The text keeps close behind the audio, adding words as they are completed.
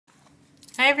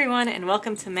Hi everyone and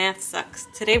welcome to MathSux.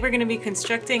 Today we're going to be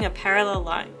constructing a parallel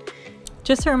line.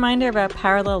 Just a reminder about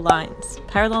parallel lines.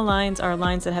 Parallel lines are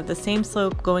lines that have the same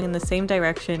slope going in the same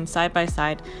direction side by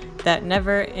side that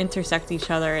never intersect each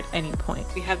other at any point.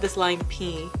 We have this line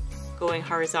P going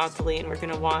horizontally and we're going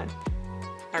to want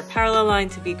our parallel line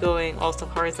to be going also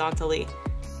horizontally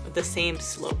with the same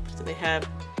slope. So they have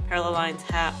parallel lines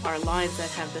are lines that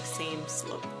have the same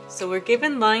slope. So we're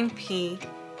given line P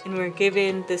and we're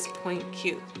given this point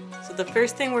Q. So the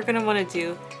first thing we're going to want to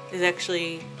do is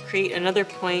actually create another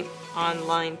point on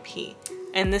line P.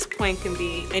 And this point can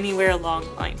be anywhere along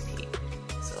line P.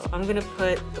 So I'm going to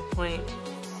put the point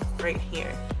right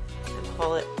here and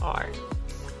call it R.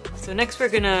 So next we're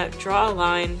going to draw a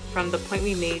line from the point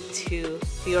we made to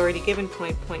the already given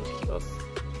point Q. So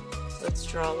let's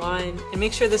draw a line and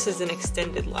make sure this is an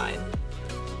extended line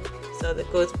so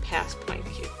that goes past point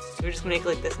Q. So we're just going to make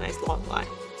like this nice long line.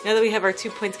 Now that we have our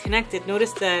 2 points connected,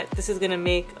 notice that this is going to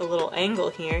make a little angle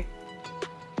here.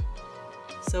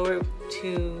 So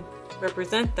to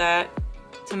represent that,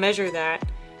 to measure that,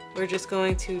 we're just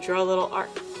going to draw a little arc.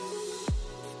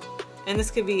 And this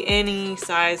could be any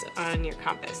size on your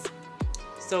compass.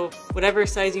 So whatever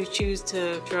size you choose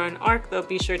to draw an arc, though,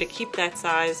 be sure to keep that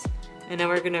size. And now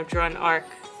we're going to draw an arc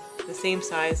the same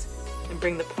size and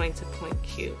bring the point to point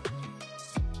Q.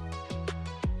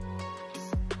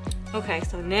 Okay,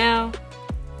 so now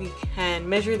we can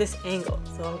measure this angle.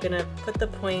 So I'm going to put the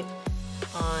point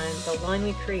on the line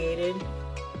we created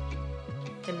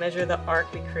and measure the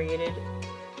arc we created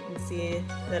and see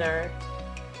that our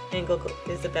angle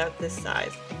is about this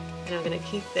size. And I'm going to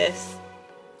keep this,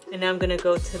 and now I'm going to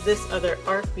go to this other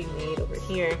arc we made over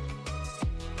here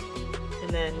and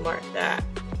then mark that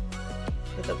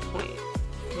with a point.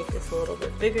 Make this a little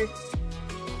bit bigger.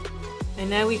 And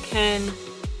now we can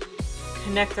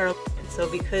connect our line. So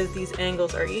because these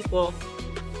angles are equal,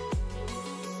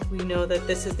 we know that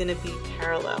this is going to be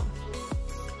parallel.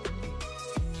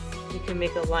 We can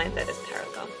make a line that is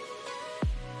parallel.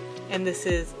 And this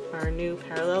is our new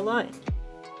parallel line.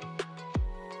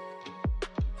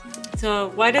 So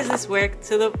why does this work?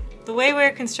 So the way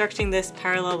we're constructing this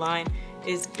parallel line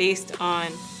is based on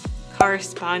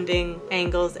corresponding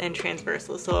angles and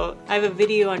transversals. So I have a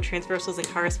video on transversals and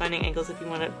corresponding angles if you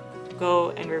want to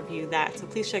go and review that. So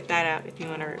please check that out if you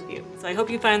want to review. So I hope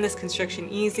you find this construction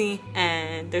easy,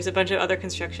 and there's a bunch of other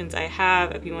constructions I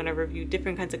have if you want to review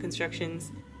different kinds of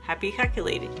constructions. Happy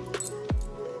calculating!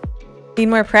 Need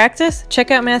more practice? Check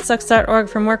out MathSux.org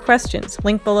for more questions.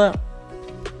 Link below.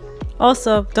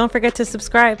 Also, don't forget to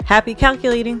subscribe. Happy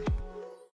calculating!